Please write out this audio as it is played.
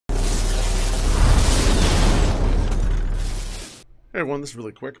Hey everyone, this is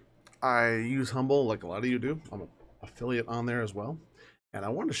really quick. I use Humble like a lot of you do. I'm an affiliate on there as well. And I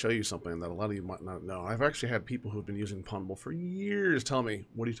wanted to show you something that a lot of you might not know. I've actually had people who've been using Humble for years tell me,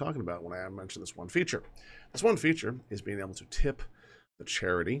 what are you talking about when I mention this one feature? This one feature is being able to tip the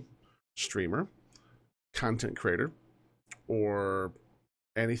charity, streamer, content creator, or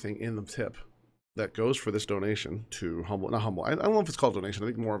anything in the tip that goes for this donation to Humble. Not Humble. I don't know if it's called donation. I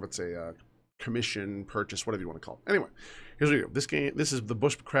think more of it's a commission, purchase, whatever you want to call it. Anyway, here's what we do. This is the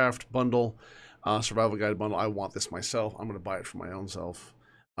Bushcraft bundle, survival guide bundle. I want this myself. I'm going to buy it for my own self.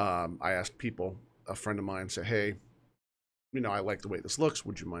 I asked people, a friend of mine said, hey, I like the way this looks.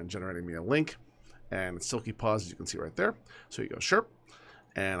 Would you mind generating me a link? And it's Silky Paws, as you can see right there. So you go, sure.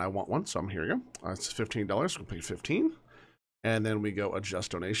 And I want one, so here you go. It's $15, so we'll pay $15. And then we go adjust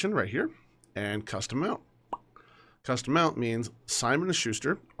donation right here and custom amount. Custom amount means Simon &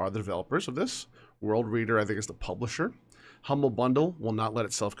 Schuster are the developers of this. World Reader, I think, is the publisher. Humble Bundle will not let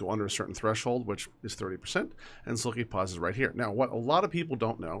itself go under a certain threshold, which is 30%. And Silky Paws is right here. Now, what a lot of people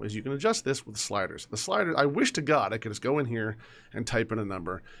don't know is you can adjust this with sliders. The sliders, I wish to God I could just go in here and type in a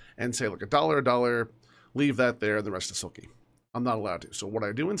number and say, look, $1, leave that there, the rest is Silky. I'm not allowed to. So what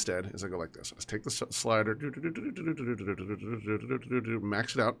I do instead is I go like this. I just take the slider,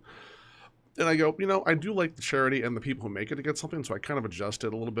 max it out. And I go, I do like the charity and the people who make it to get something, so I kind of adjust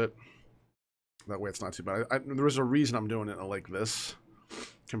it a little bit. That way it's not too bad. There is a reason I'm doing it like this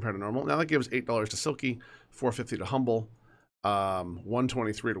compared to normal. Now that gives $8 to Silky, $4.50 to Humble,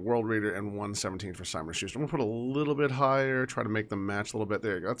 $1.23 to World Reader, and $1.17 for Simon & Schuster. I'm going to put a little bit higher, try to make them match a little bit.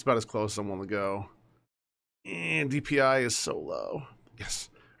 There you go. That's about as close as I'm willing to go. And DPI is so low. Yes.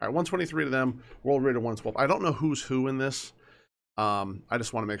 All right, 123 to them, World Reader 112. I don't know who's who in this. I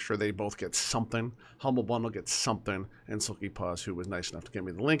just want to make sure they both get something. Humble Bundle gets something, and Silky Paws, who was nice enough to give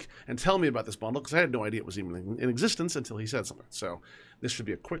me the link and tell me about this bundle, because I had no idea it was even in existence until he said something. So this should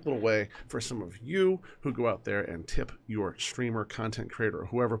be a quick little way for some of you who go out there and tip your streamer, content creator, or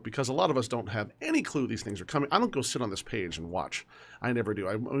whoever, because a lot of us don't have any clue these things are coming. I don't go sit on this page and watch. I never do.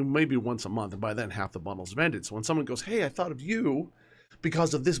 I mean, maybe once a month, and by then half the bundles have ended. So when someone goes, hey, I thought of you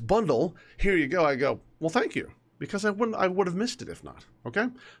because of this bundle, here you go, I go, well, thank you. Because I would have missed it if not, okay?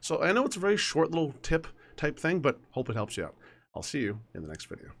 So I know it's a very short little tip type thing, but hope it helps you out. I'll see you in the next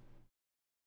video.